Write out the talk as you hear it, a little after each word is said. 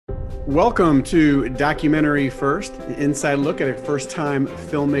Welcome to Documentary First, an inside look at a first-time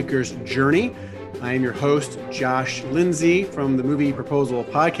filmmaker's journey. I am your host, Josh Lindsay from the Movie Proposal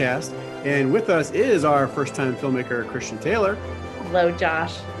Podcast. And with us is our first-time filmmaker, Christian Taylor. Hello,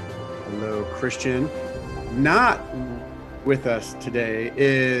 Josh. Hello, Christian. Not with us today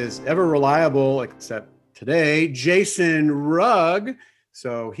is ever reliable, except today, Jason Rugg.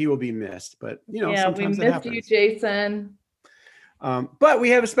 So he will be missed, but sometimes we missed you, Jason. But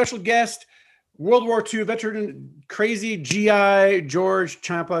we have a special guest, World War II veteran, crazy GI, George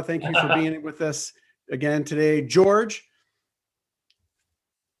Champa. Thank you for being with us again today, George.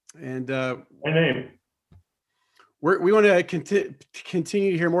 And my name. We want to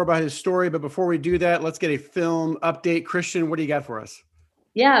continue to hear more about his story, but before we do that, let's get a film update. Christian, what do you got for us?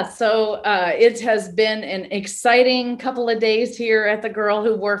 Yeah, so it has been an exciting couple of days here at The Girl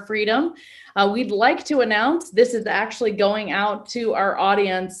Who Wore Freedom. We'd like to announce this is actually going out to our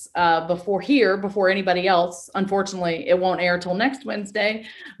audience before anybody else. Unfortunately, it won't air till next Wednesday,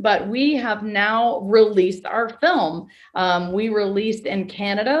 but we have now released our film. We released in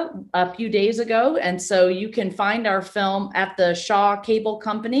Canada a few days ago, and so you can find our film at the Shaw Cable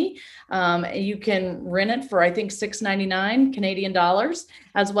Company. You can rent it for, I think, $6.99 Canadian dollars,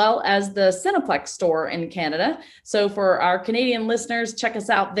 as well as the Cineplex store in Canada. So for our Canadian listeners, check us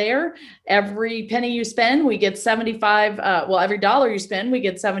out there. Every penny you spend, we get every dollar you spend, we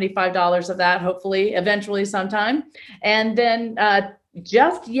get $75 of that, hopefully, eventually sometime. And then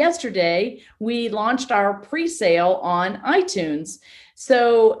just yesterday, we launched our pre-sale on iTunes.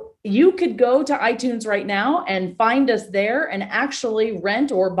 So you could go to iTunes right now and find us there and actually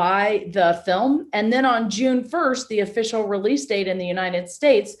rent or buy the film. And then on June 1st, the official release date in the United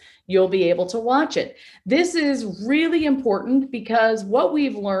States, you'll be able to watch it. This is really important because what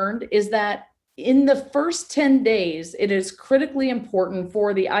we've learned is that in the first 10 days, it is critically important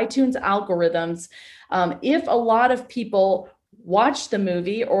for the iTunes algorithms. If a lot of people watch the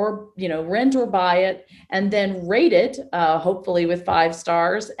movie or rent or buy it and then rate it, hopefully with 5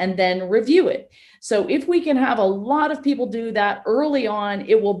 stars, and then review it. So if we can have a lot of people do that early on,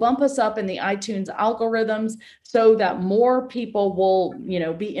 it will bump us up in the iTunes algorithms so that more people will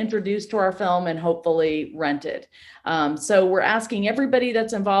be introduced to our film and hopefully rent it. So we're asking everybody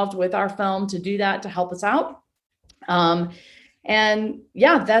that's involved with our film to do that, to help us out. And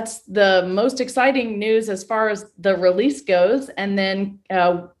yeah, that's the most exciting news as far as the release goes. And then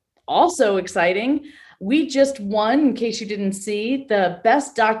also exciting, we just won, in case you didn't see, the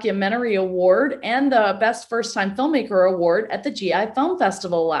Best Documentary Award and the Best First Time Filmmaker Award at the GI Film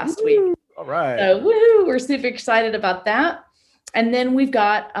Festival last week. All right. So woohoo, we're super excited about that. And then we've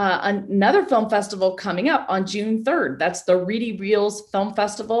got another film festival coming up on June 3rd. That's the Reedy Reels Film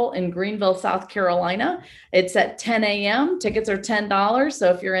Festival in Greenville, South Carolina. It's at 10 a.m. Tickets are $10.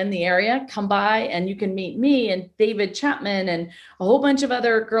 So if you're in the area, come by and you can meet me and David Chapman and a whole bunch of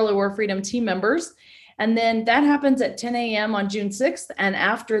other Girl Who Wore Freedom team members. And then that happens at 10 a.m. on June 6th. And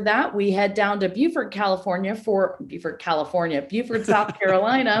after that, we head down to Beaufort, South Carolina,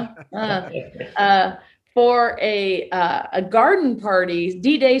 for a garden party,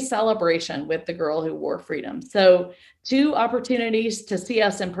 D-Day celebration with The Girl Who Wore Freedom. So 2 opportunities to see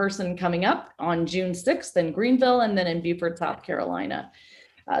us in person coming up on June 6th in Greenville and then in Beaufort, South Carolina.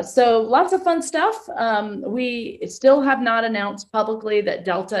 So lots of fun stuff. We still have not announced publicly that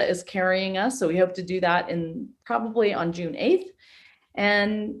Delta is carrying us. So we hope to do that probably on June 8th.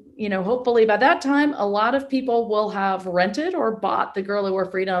 And, hopefully by that time, a lot of people will have rented or bought The Girl Who Wore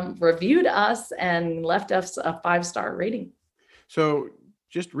Freedom, reviewed us, and left us a 5-star rating. So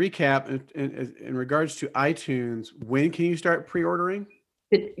just recap in regards to iTunes, when can you start pre-ordering?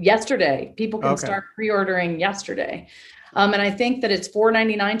 Yesterday. People can start pre-ordering yesterday. And I think that it's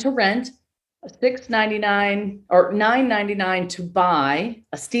 $4.99 to rent, $6.99 or $9.99 to buy,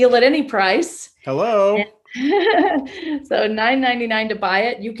 a steal at any price. Hello. So $9.99 to buy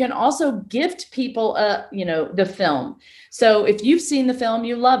it. You can also gift people, the film. So if you've seen the film,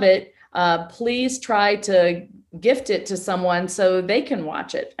 you love it, please try to gift it to someone so they can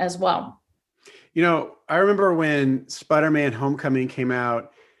watch it as well. I remember when Spider-Man Homecoming came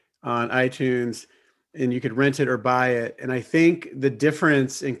out on iTunes and you could rent it or buy it. And I think the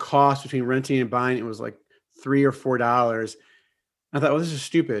difference in cost between renting and buying it was like $3 or $4. I thought, well, this is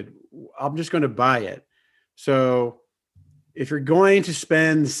stupid. I'm just going to buy it. So if you're going to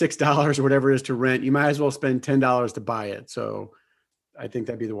spend $6 or whatever it is to rent, you might as well spend $10 to buy it. So I think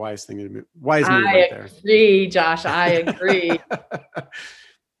that'd be the wise thing to do. Wise move right there. I agree, Josh. I agree.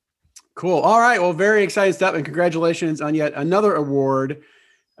 Cool. All right. Well, very exciting stuff. And congratulations on yet another award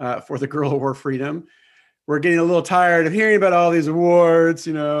for The Girl Who Wore Freedom. we're getting a little tired of hearing about all these awards,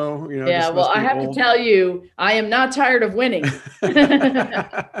 Yeah, just well, most I have to people. tell you, I am not tired of winning. No,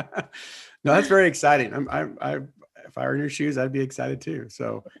 that's very exciting. If I were in your shoes, I'd be excited too.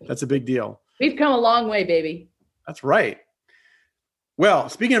 So that's a big deal. We've come a long way, baby. That's right. Well,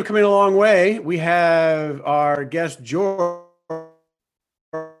 speaking of coming a long way, we have our guest, George.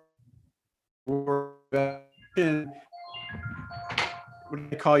 What do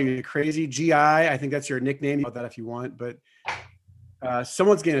they call you? Crazy GI? I think that's your nickname. You know that if you want, but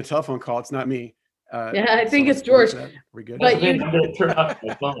someone's getting a telephone call. It's not me. Yeah, I think it's George. Are we good? But I'm going to turn off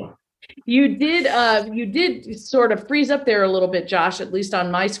my phone. you did sort of freeze up there a little bit, Josh, at least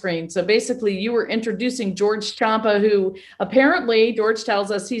on my screen. So basically you were introducing George Champa, who apparently George tells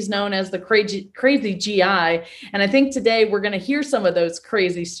us he's known as the crazy GI. And I think today we're going to hear some of those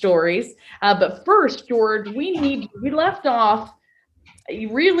crazy stories. But first, George, we left off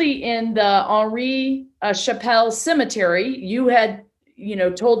really in the Henri Chapelle Cemetery. You had,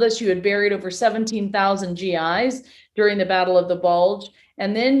 told us you had buried over 17,000 GIs during the Battle of the Bulge.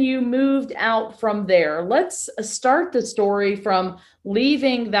 And then you moved out from there. Let's start the story from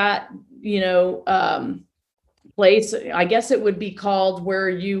leaving that, place. I guess it would be called where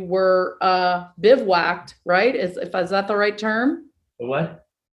you were bivouacked, right? Is that the right term? What?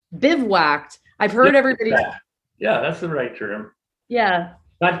 Bivouacked. I've heard everybody. Yeah, that's the right term. Yeah.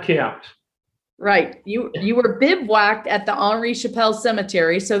 Not camped. Right. You were bivouacked at the Henri Chapelle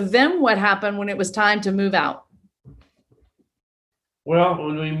Cemetery. So then what happened when it was time to move out? Well,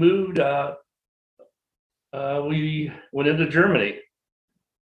 when we moved, we went into Germany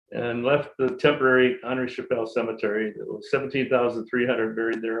and left the temporary Henri Chapelle Cemetery. There was 17,300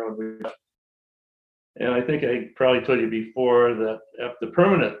 buried there when we left. And I think I probably told you before that at the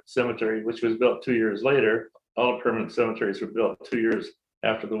permanent cemetery, which was built 2 years later, all the permanent cemeteries were built 2 years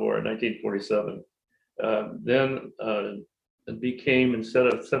after the war in 1947. Then it became, instead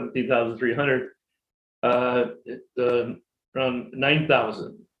of 17,300, around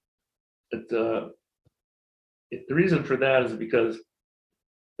 9,000. The reason for that is because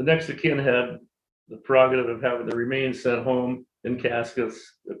the next of kin had the prerogative of having the remains sent home in caskets,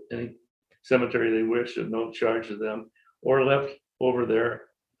 any cemetery they wished at no charge to them, or left over there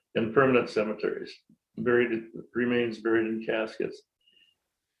in permanent cemeteries, remains buried in caskets.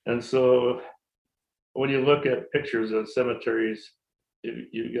 And so when you look at pictures of cemeteries,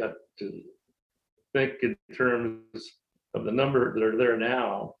 you got to think in terms of the number that are there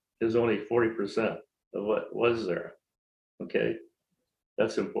now is only 40% of what was there. Okay,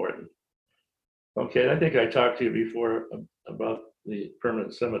 that's important. Okay, I think I talked to you before about the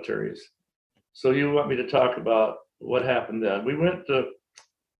permanent cemeteries. So you want me to talk about what happened then? We went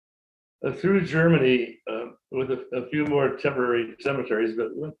through Germany with a few more temporary cemeteries,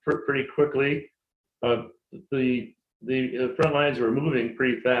 but went pretty quickly. The front lines were moving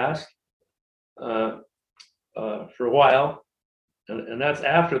pretty fast for a while, and that's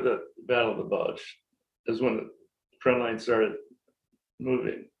after the Battle of the Bulge is when the front line started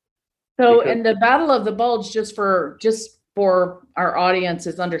moving. So, in the Battle of the Bulge, just for our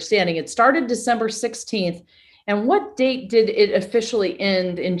audience's understanding, it started December 16th. And what date did it officially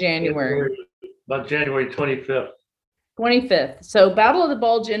end in January? About January 25th. 25th. So Battle of the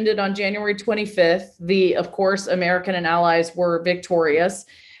Bulge ended on January 25th. Of course, American and Allies were victorious.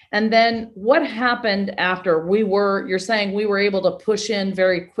 And then what happened after? You're saying we were able to push in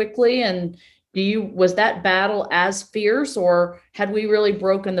very quickly, and was that battle as fierce, or had we really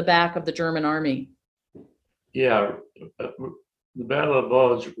broken the back of the German army? Yeah, the Battle of the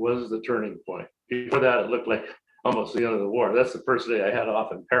Bulge was the turning point. Before that, it looked like almost the end of the war. That's the first day I had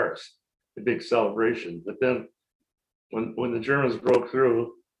off in Paris, a big celebration. But then when the Germans broke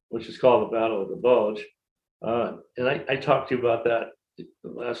through, which is called the Battle of the Bulge, and I talked to you about that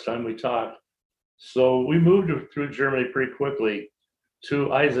the last time we talked. So we moved through Germany pretty quickly to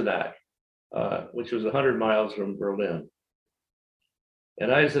Eisenach, which was 100 miles from Berlin. In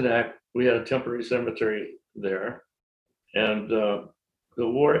Eisenach, we had a temporary cemetery there. And the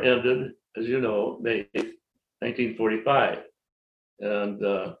war ended, as you know, May 8th, 1945. And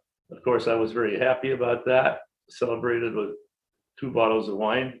of course, I was very happy about that. Celebrated with 2 bottles of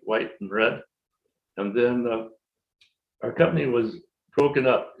wine, white and red. And then our company was broken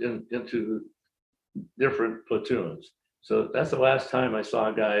up into different platoons. So that's the last time I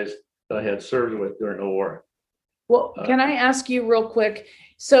saw guys that I had served with during the war. Well, can I ask you real quick?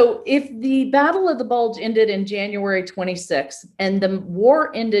 So if the Battle of the Bulge ended in January 26th and the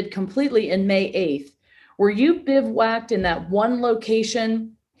war ended completely in May 8th, were you bivouacked in that one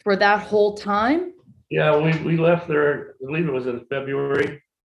location for that whole time? Yeah, we left there, I believe it was in February.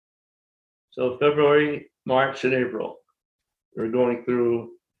 So February March and April. We're going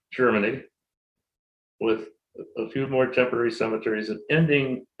through Germany with a few more temporary cemeteries and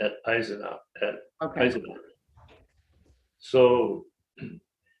ending at Eisenach. Okay. So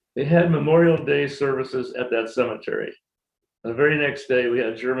they had Memorial Day services at that cemetery. The very next day, we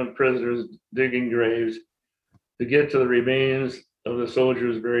had German prisoners digging graves to get to the remains of the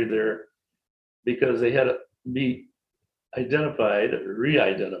soldiers buried there, because they had to be identified,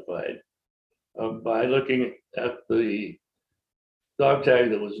 re-identified, by looking at the dog tag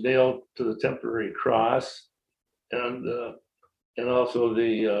that was nailed to the temporary cross, and also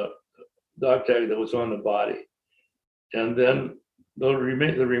the dog tag that was on the body. And then the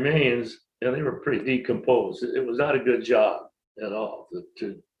remains, and they were pretty decomposed. It was not a good job at all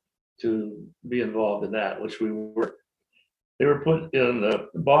to be involved in that, which we were. They were put in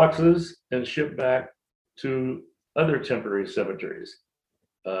boxes and shipped back to other temporary cemeteries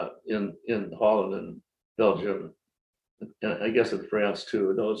in Holland and Belgium, and I guess in France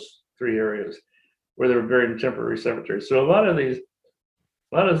too. Those three areas where they were buried in temporary cemeteries. So a lot of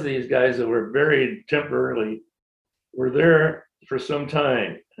these guys that were buried temporarily were there for some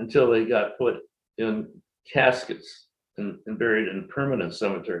time until they got put in caskets and buried in permanent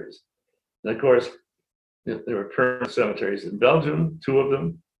cemeteries. And of course, there were permanent cemeteries in Belgium, 2 of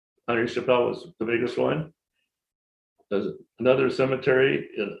them. Henri-Chapelle was the biggest one. There's another cemetery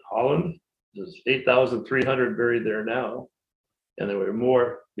in Holland. There's 8,300 buried there now, and there were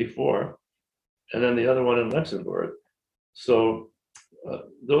more before. And then the other one in Luxembourg. So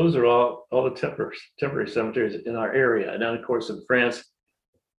those are all the temporary cemeteries in our area. And then, of course, in France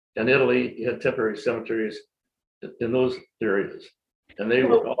and Italy, you had temporary cemeteries in those areas, and they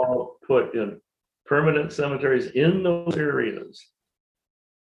were all put in permanent cemeteries in those areas.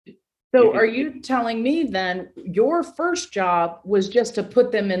 So are you telling me then your first job was just to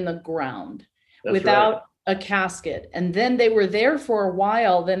put them in the ground without a casket, and then they were there for a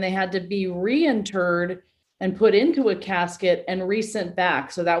while, then they had to be reinterred and put into a casket and resent back?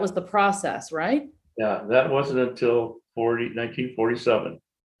 So that was the process, right? Yeah, that wasn't until 1947,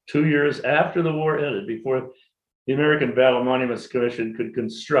 2 years after the war ended, before the American Battle Monuments Commission could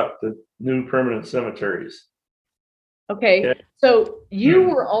construct the new permanent cemeteries. Okay, Yeah. so you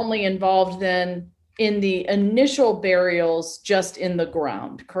were only involved then in the initial burials, just in the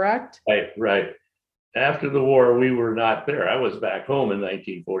ground, correct? Right. After the war, we were not there. I was back home in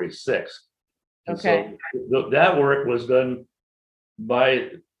 1946. And Okay. so that work was done by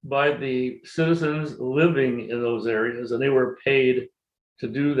the citizens living in those areas, and they were paid to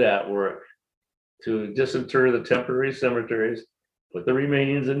do that work, to disinter the temporary cemeteries, put the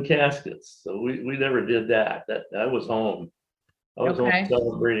remains in caskets. So we never did that. I was home. I was home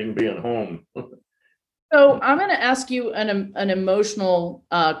celebrating being home. So I'm going to ask you an emotional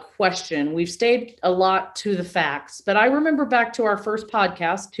question. We've stayed a lot to the facts, but I remember back to our first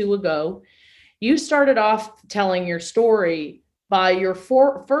podcast 2 ago, you started off telling your story by your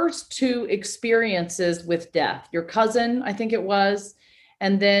first 2 experiences with death. Your cousin, I think it was,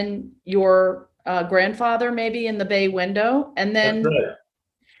 and then your grandfather maybe in the bay window. And then, That's right.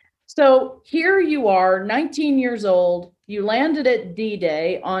 So here you are, 19 years old. You landed at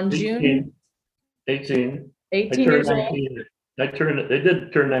D-Day on June 18 years old. They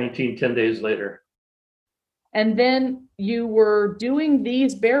did turn 19 10 days later. And then you were doing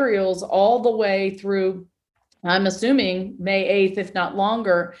these burials all the way through, I'm assuming, May 8th, if not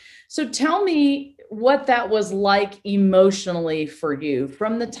longer. So tell me what that was like emotionally for you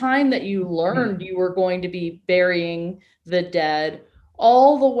from the time that you learned you were going to be burying the dead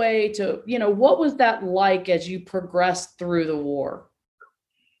all the way to, what was that like as you progressed through the war?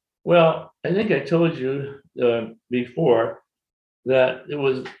 Well, I think I told you before that it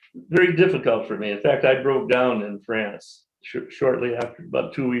was very difficult for me. In fact, I broke down in France shortly after,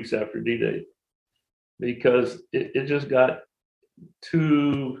 about 2 weeks after D-Day, because it just got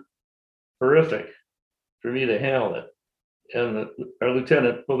too horrific for me to handle it. And our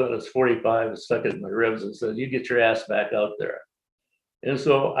lieutenant pulled out his .45 and stuck it in my ribs and said, "You get your ass back out there." And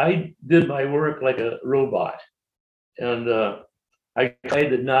so I did my work like a robot. And I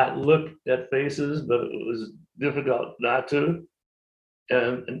did not look at faces, but it was difficult not to.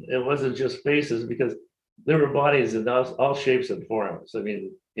 And it wasn't just faces, because there were bodies in all shapes and forms. I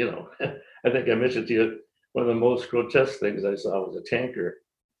mean, I think I mentioned to you, one of the most grotesque things I saw was a tanker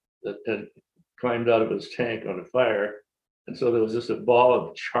that had climbed out of his tank on a fire. And so there was just a ball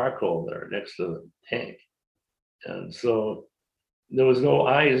of charcoal there next to the tank. And so there was no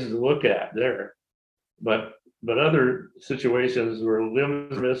eyes to look at there. But other situations where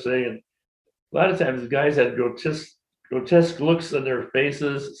limbs missing, and a lot of times the guys had grotesque looks on their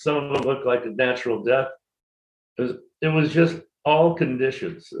faces. Some of them looked like a natural death. it was just all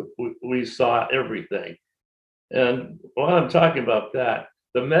conditions. We saw everything. And while I'm talking about that,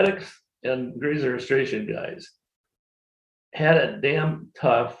 the medics and graze registration guys had it damn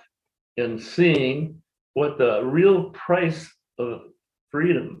tough in seeing what the real price of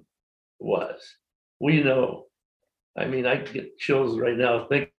freedom was. We know. I mean, I get chills right now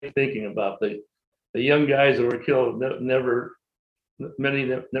thinking about the young guys that were killed. Many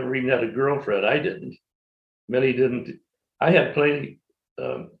never even had a girlfriend. I didn't. Many didn't. I had plenty,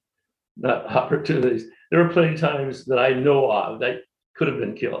 not opportunities. There were plenty of times that I know of that could have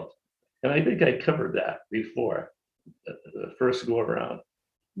been killed, and I think I covered that before the first go around.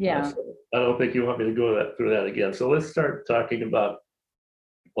 Yeah. So I don't think you want me to go through that again. So let's start talking about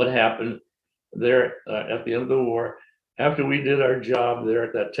what happened there at the end of the war, after we did our job there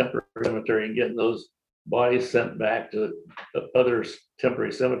at that temporary cemetery and getting those bodies sent back to the other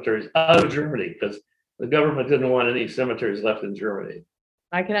temporary cemeteries out of Germany, because the government didn't want any cemeteries left in Germany.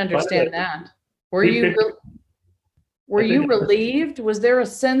 I can understand that. Were we you picked- were I you think- relieved? Was there a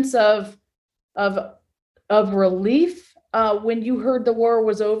sense of relief when you heard the war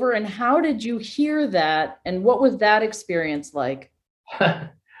was over? And how did you hear that? And what was that experience like?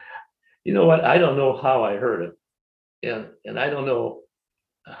 You know what? I don't know how I heard it, and I don't know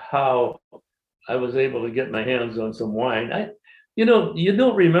how I was able to get my hands on some wine. You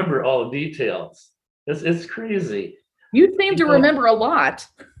don't remember all the details. It's crazy. You seem to remember a lot.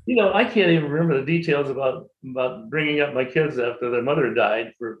 I can't even remember the details about bringing up my kids after their mother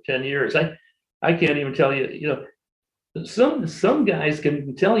died for 10 years. I can't even tell you. Some guys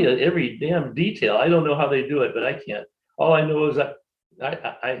can tell you every damn detail. I don't know how they do it, but I can't. All I know is that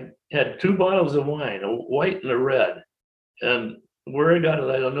I had 2 bottles of wine, a white and a red, and where I got it,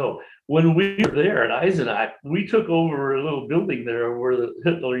 I don't know. When we were there at Eisenach, we took over a little building there where the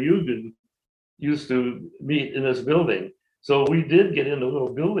Hitler Jugend used to meet in this building. So we did get in a little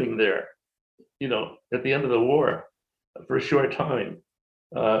building there, at the end of the war for a short time.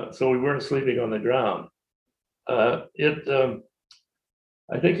 So we weren't sleeping on the ground. I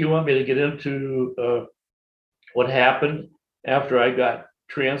think you want me to get into what happened after I got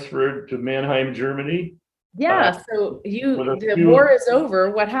transferred to Mannheim, Germany. Yeah. So the few- war is over.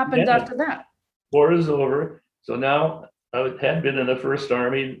 What happened Yeah. after that? War is over. So now I had been in the First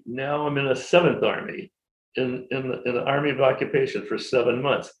Army. Now I'm in the Seventh Army in the Army of Occupation for 7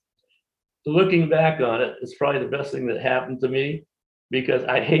 months. Looking back on it, it's probably the best thing that happened to me, because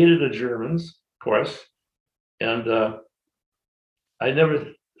I hated the Germans, of course, and I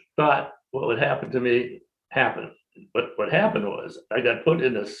never thought what would happen to me happened. But what happened was I got put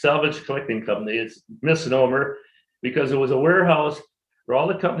in a salvage collecting company. It's a misnomer, because it was a warehouse where all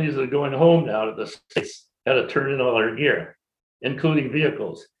the companies that are going home now to the States had to turn in all their gear, including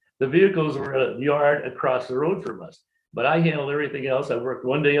vehicles. The vehicles were at a yard across the road from us, but I handled everything else. I worked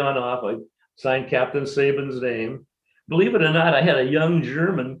one day on off. I signed Captain Sabin's name. Believe it or not, I had a young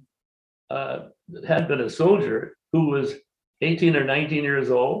German that had been a soldier who was 18 or 19 years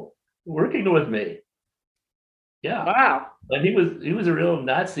old working with me. Yeah. Wow. And he was a real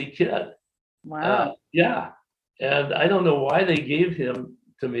Nazi kid. Wow. Yeah. And I don't know why they gave him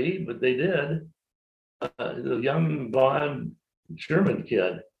to me, but they did. The young blonde German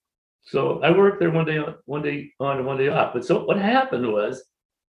kid. So I worked there one day on and one day off. But so what happened was,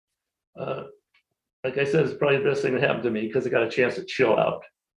 like I said, it's probably the best thing that happened to me, because I got a chance to chill out.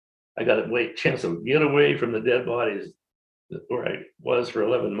 I got a chance to get away from the dead bodies where I was for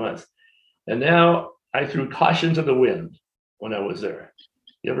 11 months. And now I threw caution to the wind when I was there.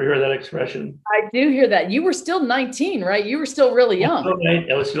 You ever hear that expression? I do hear that. You were still 19, right? You were still really young.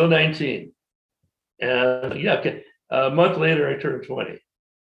 I was still 19. And yeah, okay. A month later, I turned 20.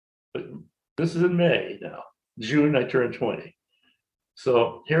 But this is in May now. June, I turned 20.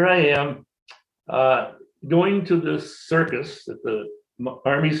 So here I am going to this circus that the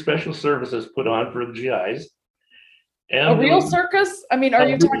Army Special Services put on for the GIs. And A real circus? I mean, are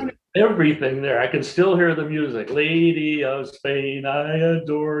you talking? Everything there. I can still hear the music. Lady of Spain, I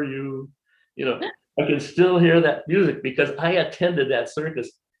adore you. I can still hear that music because I attended that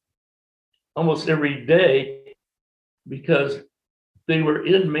circus almost every day, because they were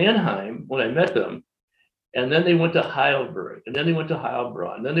in Mannheim when I met them. And then they went to Heidelberg, and then they went to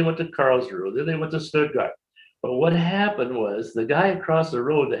Heilbronn, and then they went to Karlsruhe, then they went to Stuttgart. But what happened was the guy across the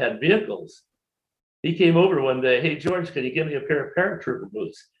road that had vehicles, he came over one day. Hey, George, can you give me a pair of paratrooper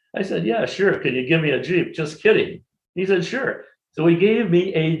boots? I said, yeah, sure. Can you give me a Jeep? Just kidding. He said, sure. So he gave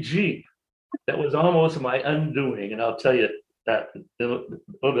me a Jeep that was almost my undoing. And I'll tell you that a little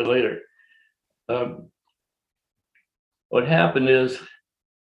bit later. What happened is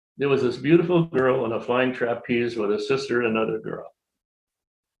there was this beautiful girl in a flying trapeze with a sister and another girl.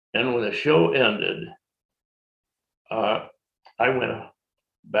 And when the show ended, I went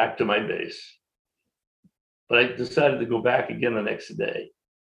back to my base. But I decided to go back again the next day.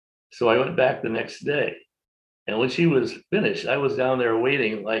 So I went back the next day. And when she was finished, I was down there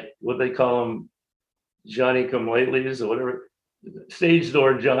waiting, like what they call them, Johnny come latelys or whatever, stage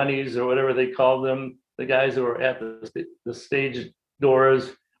door Johnnies or whatever they call them, the guys that were at the stage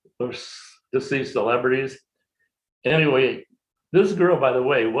doors to see celebrities. Anyway, this girl, by the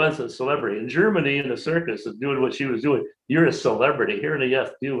way, was a celebrity. In Germany, in the circus, is doing what she was doing. You're a celebrity. Here in the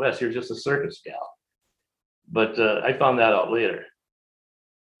US, you're just a circus gal. But I found that out later.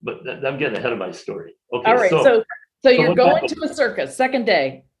 But I'm getting ahead of my story. Okay. All right. So you're going happened? to a circus, second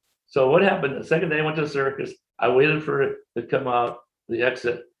day. So what happened? The second day I went to the circus. I waited for it to come out the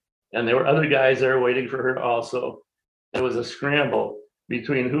exit, and there were other guys there waiting for her also. It was a scramble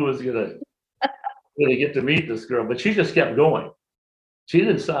between who was gonna get to meet this girl, but she just kept going. She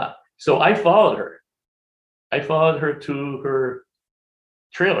didn't stop. So I followed her. I followed her to her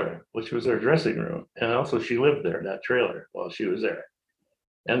trailer, which was her dressing room, and also she lived there in that trailer while she was there.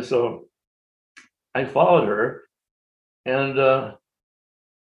 And so I followed her, and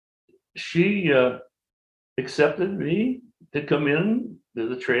she accepted me to come in to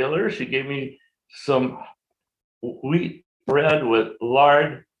the trailer. She gave me some wheat bread with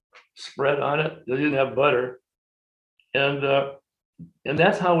lard spread on it. They didn't have butter, and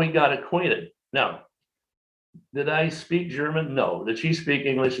that's how we got acquainted. Now, did I speak German? No. Did she speak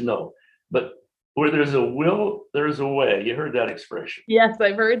English? No. But where there's a will, there's a way. You heard that expression. Yes,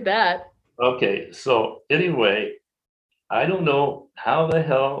 I've heard that. Okay, so anyway, I don't know how the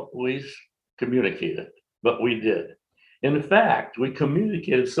hell we communicated, but we did. In fact, we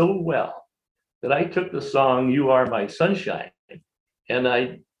communicated so well that I took the song "You Are My Sunshine" and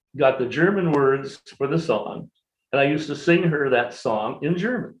I got the German words for the song, and I used to sing her that song in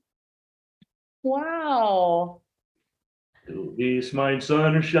German. Wow. Du bist mein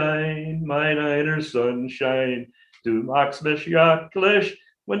Sonnenschein, mein einer Sonnenschein. Du machst mich glücklich,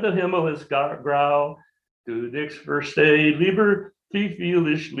 wenn der Himmel ist grau. Du dich versteh lieber, wie viel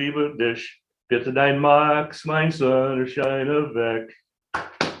ich liebe dich. Bitte dein Max, mein Sonnenschein weg.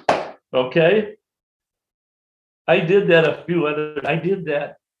 Okay? I did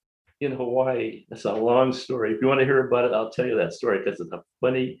that in Hawaii. That's a long story. If you want to hear about it, I'll tell you that story because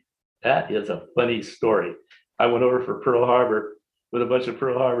that is a funny story. I went over for Pearl Harbor with a bunch of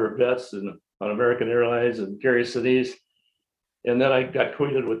Pearl Harbor vets and on American Airlines and Gary Sinise. And then I got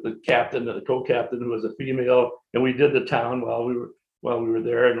acquainted with the captain and the co-captain who was a female, and we did the town while we were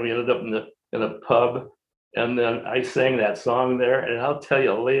there, and we ended up in a pub. And then I sang that song there, and I'll tell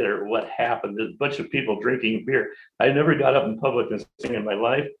you later what happened. There's a bunch of people drinking beer. I never got up in public and sang in my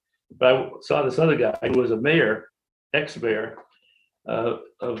life, but I saw this other guy who was a mayor, ex-mayor of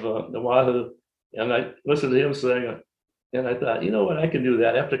Oahu, and I listened to him sing, and I thought, you know what, I can do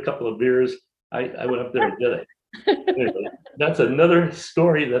that. After a couple of beers, I went up there and did it. Anyway, that's another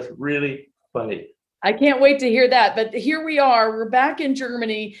story that's really funny. I can't wait to hear that. But here we are. We're back in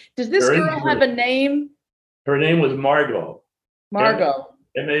Germany. Does this girl have a name? Her name was Margot. Margot. Margot.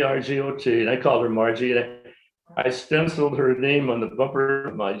 And I called her Margie. And I stenciled her name on the bumper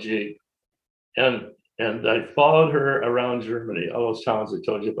of my Jeep. And I followed her around Germany, all those towns I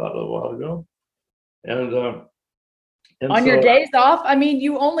told you about a little while ago. And on your days off? I mean,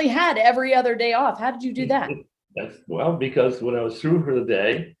 you only had every other day off. How did you do that? Well, because when I was through for the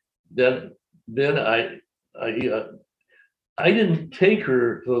day, then I didn't take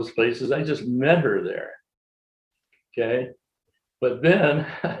her to those places. I just met her there. Okay, but then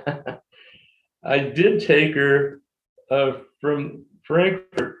I did take her from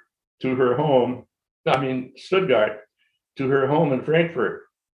Frankfurt to her home. Stuttgart to her home in Frankfurt.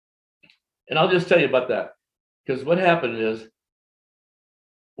 And I'll just tell you about that, because what happened is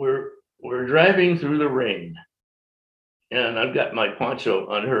we're driving through the rain, and I've got my poncho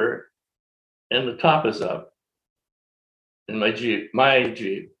on her, and the top is up in my Jeep.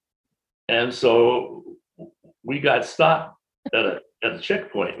 And so we got stopped at a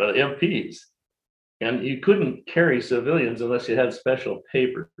checkpoint by the MPs, and you couldn't carry civilians unless you had special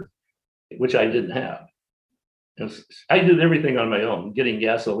paper, which I didn't have. And I did everything on my own, getting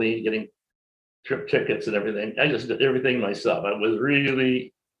gasoline, getting trip tickets and everything. I just did everything myself. I was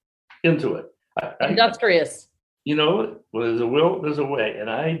really into it. Industrious. You know, when there's a will, there's a way, and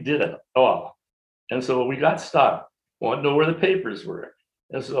I did it all. And so we got stopped, wanted to know where the papers were.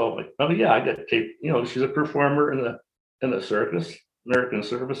 And so, oh yeah, I got tape. You know, she's a performer in the circus, American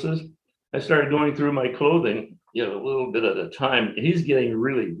Services. I started going through my clothing, a little bit at a time. He's getting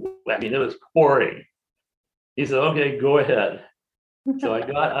really wet. I mean, it was pouring. He said, okay, go ahead. So I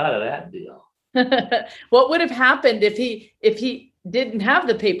got out of that deal. What would have happened if he didn't have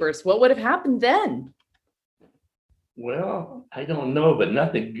the papers? What would have happened then? Well, I don't know, but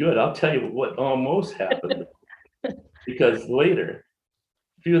nothing good. I'll tell you what almost happened. Because later,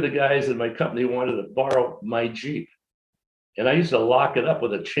 a few of the guys in my company wanted to borrow my Jeep. And I used to lock it up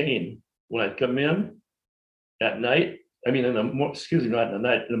with a chain when I'd come in at night. I mean, not in the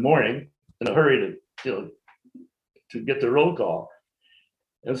night, in the morning, in a hurry to get the roll call.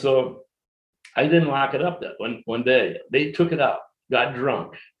 And so I didn't lock it up that one day. They took it out, got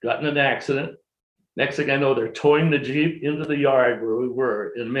drunk, got in an accident. Next thing I know, they're towing the Jeep into the yard where we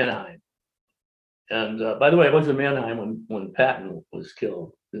were in Manheim. And by the way, I was in Manheim when Patton was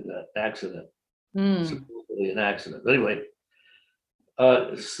killed in that accident. Supposedly an accident. But anyway,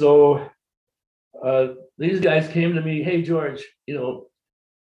 so these guys came to me, hey, George,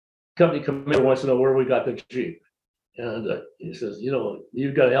 company commander wants to know where we got the Jeep. And he says,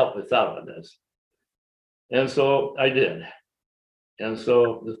 you've got to help us out on this. And so I did. And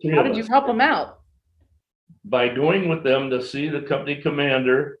so the three How of did you us, help them out? by going with them to see the company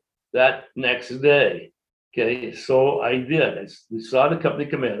commander that next day. Okay, so I did. We saw the company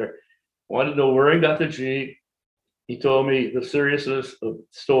commander, wanted to know where he got the Jeep. He told me the seriousness of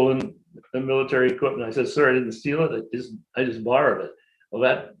stolen military equipment. I said, sir, I didn't steal it. I just borrowed it. Well,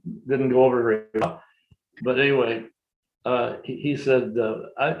 that didn't go over very well. But anyway, he said,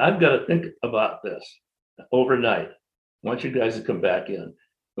 I've got to think about this overnight. I want you guys to come back in.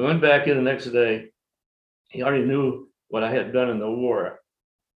 We went back in the next day. He already knew what I had done in the war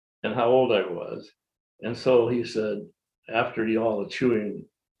and how old I was. And so he said, after all the chewing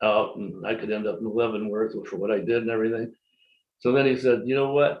out, and I could end up in Leavenworth for what I did and everything. So then he said, you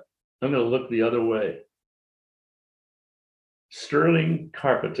know what? I'm going to look the other way. Sterling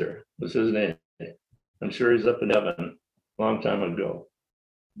Carpenter was his name. I'm sure he's up in heaven a long time ago.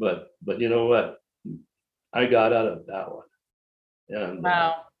 But you know what? I got out of that one. And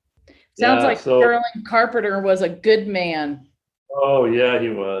wow. Sounds like Sterling Carpenter was a good man. Oh yeah, he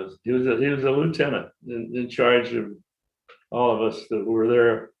was. He was a lieutenant in charge of all of us that were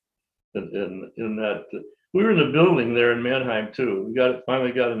there in that. We were in the building there in Manheim too. We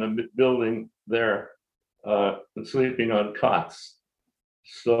finally got in a building there, and sleeping on cots.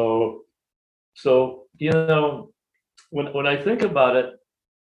 So when I think about it,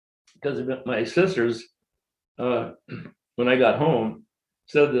 because my sisters, when I got home,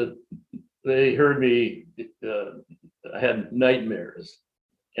 said that they heard me. I had nightmares,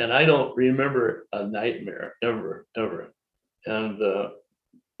 and I don't remember a nightmare ever. And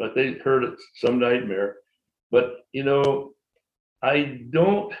but they heard some nightmare. But I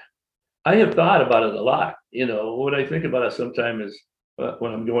have thought about it a lot. What I think about it sometimes is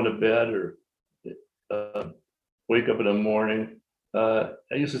when I'm going to bed or wake up in the morning. I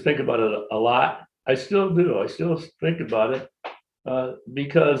used to think about it a lot. I still do. I still think about it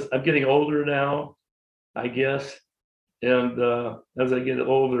because I'm getting older now, I guess. And as I get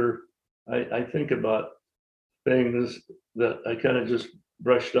older, I think about things that I kind of just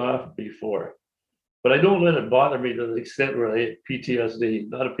brushed off before. But I don't let it bother me to the extent where I get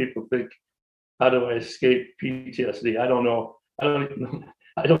PTSD. A lot of people think, how do I escape PTSD? I don't know. I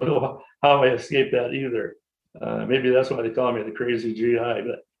don't know how I escape that either. Maybe that's why they call me the crazy GI,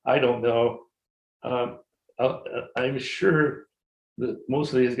 but I don't know. I'm sure that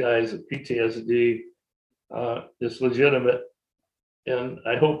most of these guys with PTSD is legitimate, and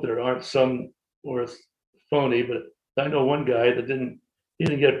I hope there aren't some where it's phony. But I know one guy that didn't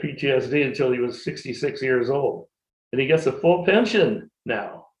get PTSD until he was 66 years old, and he gets a full pension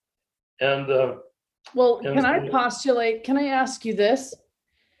now. And can I postulate? Can I ask you this?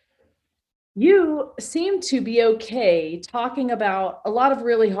 You seem to be okay talking about a lot of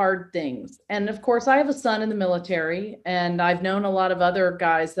really hard things. And of course, I have a son in the military, and I've known a lot of other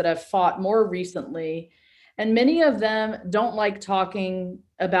guys that have fought more recently. And many of them don't like talking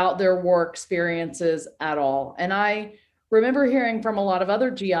about their war experiences at all. And I remember hearing from a lot of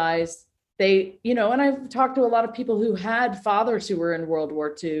other GIs, and I've talked to a lot of people who had fathers who were in World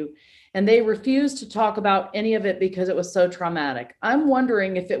War II, and they refused to talk about any of it because it was so traumatic. I'm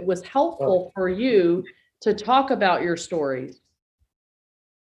wondering if it was helpful for you to talk about your stories.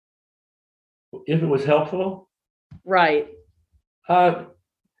 If it was helpful? Right. I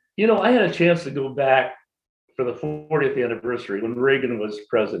had a chance to go back for the 40th anniversary when Reagan was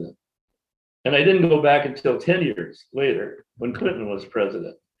president. And I didn't go back until 10 years later when Clinton was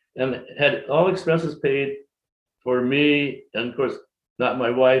president, and had all expenses paid for me. And of course, not my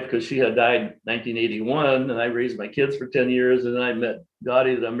wife, because she had died in 1981, and I raised my kids for 10 years, and then I met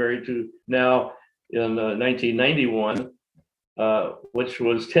Dottie that I'm married to now in 1991, which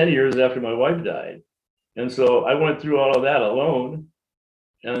was 10 years after my wife died. And so I went through all of that alone.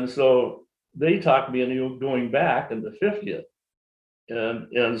 And so they talked me into going back in the 50th.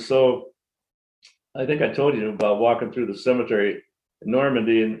 And so I think I told you about walking through the cemetery in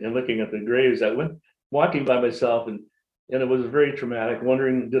Normandy and looking at the graves. I went walking by myself, and it was very traumatic,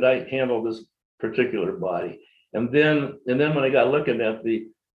 wondering, did I handle this particular body? And then when I got looking at the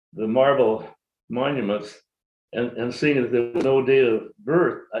marble monuments and seeing that there was no date of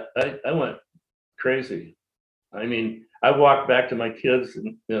birth, I went crazy. I mean, I walked back to my kids,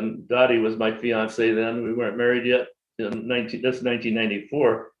 and Dottie was my fiance then. We weren't married yet. That's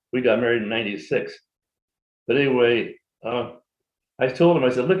 1994. We got married in 96. But anyway, I told him, I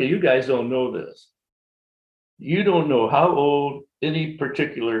said, look, you guys don't know this. You don't know how old any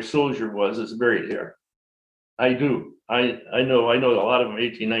particular soldier was that's buried here. I do. I know a lot of them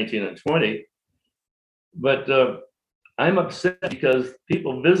 18, 19, and 20. But I'm upset because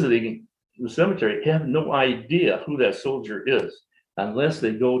people visiting the cemetery have no idea who that soldier is unless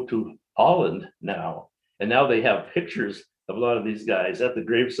they go to Holland now. And now they have pictures of a lot of these guys at the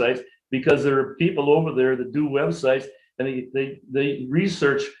grave sites, because there are people over there that do websites and they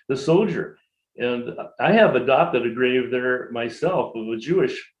research the soldier. And I have adopted a grave there myself of a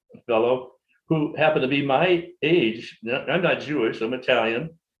Jewish fellow who happened to be my age. I'm not Jewish, I'm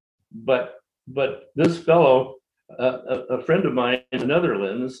Italian, but this fellow, a friend of mine in the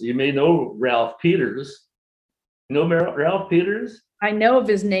Netherlands, you may know Ralph Peters. You know Ralph Peters? I know of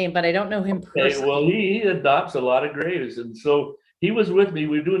his name, but I don't know him personally. Okay, well, he adopts a lot of graves. And so he was with me.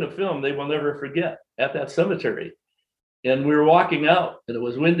 We were doing a film, They Will Never Forget, at that cemetery. And we were walking out, and it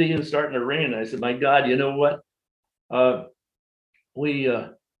was windy and starting to rain. And I said, my God, you know what? We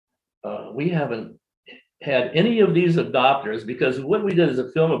haven't had any of these adopters, because what we did is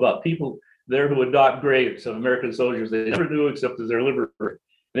a film about people there who adopt graves of American soldiers they never knew except as their liver.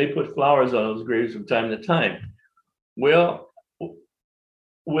 They put flowers on those graves from time to time. Well,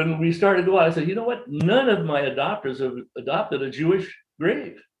 when we started to go out, I said, you know what? None of my adopters have adopted a Jewish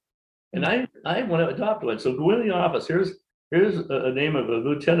grave. And I want to adopt one. So go in the office. Here's a name of a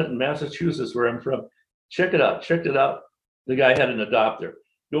lieutenant in Massachusetts, where I'm from. Check it out. Checked it out. The guy had an adopter.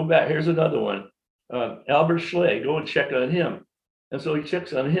 Go back. Here's another one. Albert Schley. Go and check on him. And so he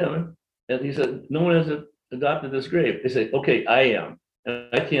checks on him, and he said, no one has adopted this grave. They say, okay, I am. And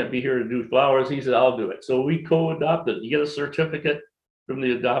I can't be here to do flowers. He said, I'll do it. So we co-adopted. You get a certificate from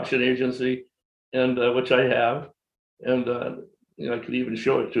the adoption agency, and which I have. And I could even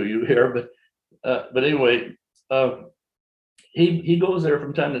show it to you here, but anyway, he goes there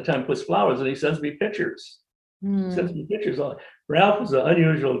from time to time, puts flowers, and he sends me pictures. Sends me pictures. Ralph is an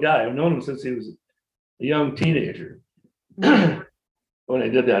unusual guy. I've known him since he was a young teenager when I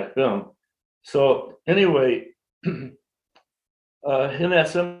did that film. So anyway, in that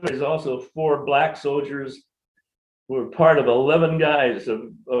cemetery, there's also 4 black soldiers who were part of 11 guys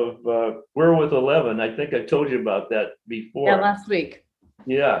of We're With 11. I think I told you about that before. Yeah, last week.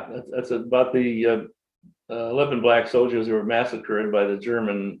 Yeah, that's about the 11 black soldiers who were massacred by the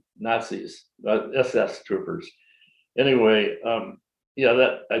German Nazis, SS troopers. Anyway, yeah,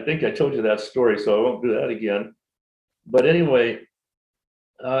 that I think I told you that story, so I won't do that again. But anyway,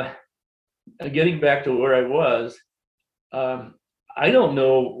 getting back to where I was, I don't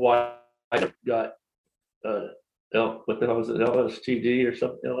know why I got what the hell is it? LSTD or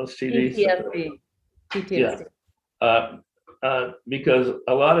something? LSTD? PTSD. Yeah. Because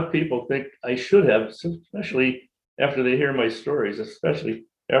a lot of people think I should have, especially after they hear my stories, especially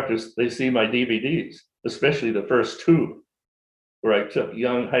after they see my DVDs, especially the first 2, where I took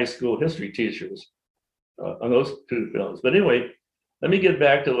young high school history teachers on those 2 films. But anyway, let me get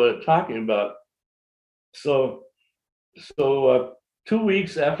back to what I'm talking about. So 2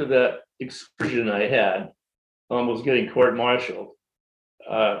 weeks after that excursion I had, almost getting court-martialed,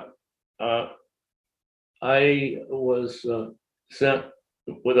 I was sent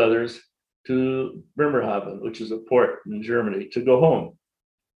with others to Bremerhaven, which is a port in Germany, to go home.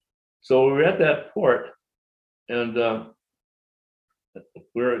 So we were at that port, and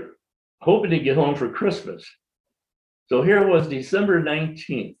we were hoping to get home for Christmas. So here it was, December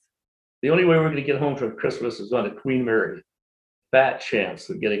 19th. The only way we're going to get home for Christmas is on a Queen Mary. Fat chance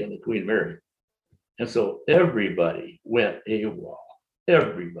of getting on the Queen Mary. And so everybody went AWOL.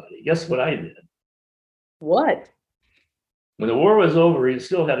 Everybody. Guess what I did? What? When the war was over, you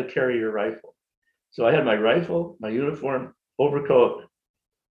still had to carry your rifle. So I had my rifle, my uniform, overcoat.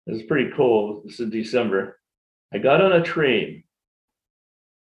 It was pretty cold. This is December. I got on a train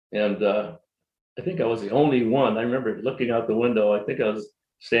And I think I was the only one. I remember looking out the window. I think I was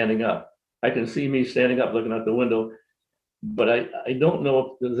standing up. I can see me standing up looking out the window, but I don't know if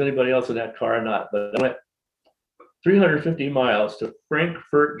there's anybody else in that car or not. But I went 350 miles to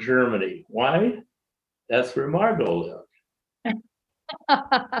Frankfurt, Germany. Why? That's where Margot lived.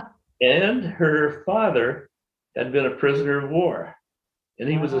 And her father had been a prisoner of war. And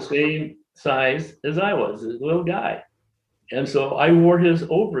he was the same size as I was, a little guy. And so I wore his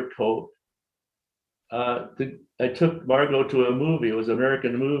overcoat. I took Margot to a movie. It was an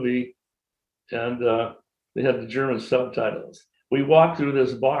American movie. And they had the German subtitles. We walked through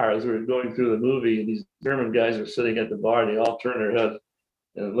this bar as we were going through the movie, and these German guys are sitting at the bar. They all turned their heads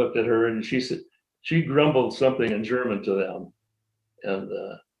and looked at her, and she said, she grumbled something in German to them, and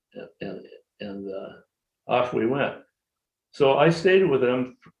off we went. So I stayed with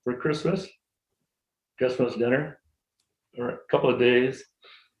them for Christmas dinner, or a couple of days,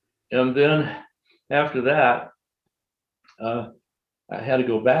 and then after that, I had to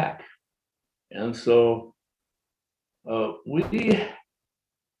go back, and so.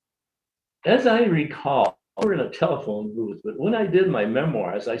 As I recall, we were in a telephone booth, but when I did my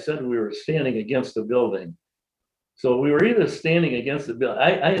memoirs, I said we were standing against the building. So we were either standing against the building.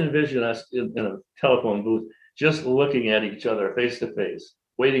 I envision us in a telephone booth, just looking at each other face to face,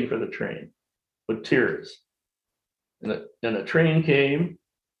 waiting for the train with tears. And the train came,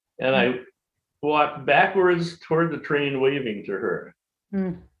 and I walked backwards toward the train, waving to her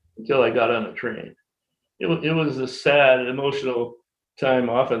until I got on the train. It was a sad, emotional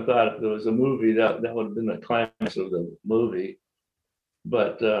time. I often thought if there was a movie, that would have been the climax of the movie.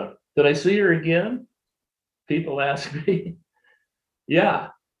 But did I see her again? People ask me. Yeah,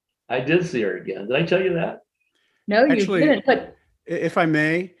 I did see her again. Did I tell you that? No, you didn't. But if I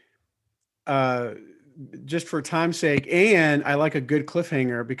may, just for time's sake, and I like a good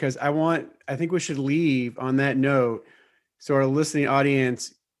cliffhanger because I think we should leave on that note so our listening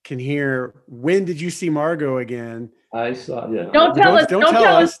audience can hear, when did you see Margot again? I saw, yeah. Don't tell us.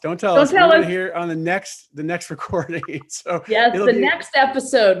 Don't tell us. We're going to hear on the next recording. So yes, the next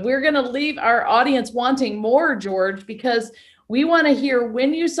episode, we're going to leave our audience wanting more, George, because we want to hear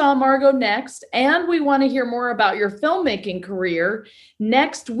when you saw Margot next, and we want to hear more about your filmmaking career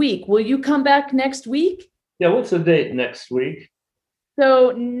next week. Will you come back next week? Yeah, what's the date next week?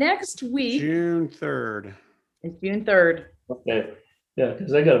 So next week, June 3rd. It's June 3rd. Okay. Yeah,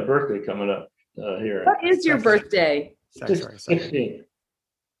 because I got a birthday coming up here. What is your birthday? 16th.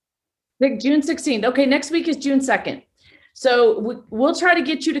 June 16th. Okay, next week is June 2nd. So we'll try to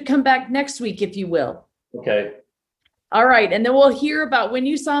get you to come back next week, if you will. Okay. All right, and then we'll hear about when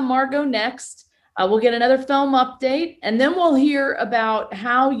you saw Margot next. We'll get another film update, and then we'll hear about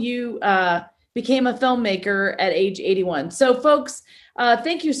how you became a filmmaker at age 81. So, folks,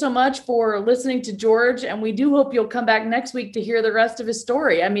 thank you so much for listening to George, and we do hope you'll come back next week to hear the rest of his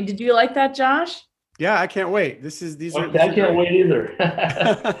story. I mean, did you like that, Josh? Yeah, I can't wait. I can't wait either.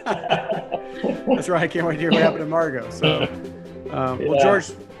 That's right. I can't wait to hear what happened to Margot. So, well, George,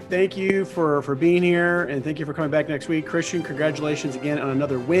 thank you for being here, and thank you for coming back next week. Christian, congratulations again on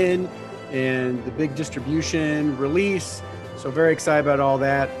another win and the big distribution release. So very excited about all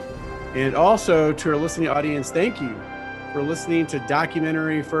that. And also to our listening audience, thank you for listening to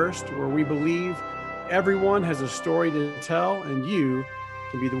Documentary First, where we believe everyone has a story to tell, and you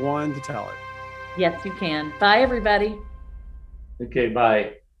can be the one to tell it. Yes, you can. Bye, everybody. Okay,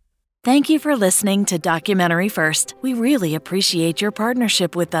 bye. Thank you for listening to Documentary First. We really appreciate your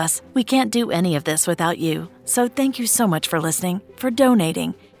partnership with us. We can't do any of this without you. So thank you so much for listening, for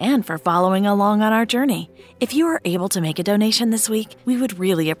donating, and for following along on our journey. If you are able to make a donation this week, we would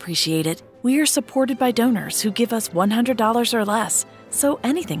really appreciate it. We are supported by donors who give us $100 or less, so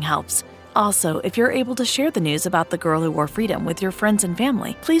anything helps. Also, if you're able to share the news about The Girl Who Wore Freedom with your friends and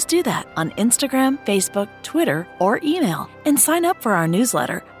family, please do that on Instagram, Facebook, Twitter, or email. And sign up for our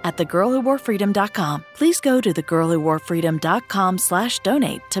newsletter at thegirlwhoworefreedom.com. Please go to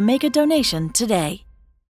thegirlwhoworefreedom.com/donate to make a donation today.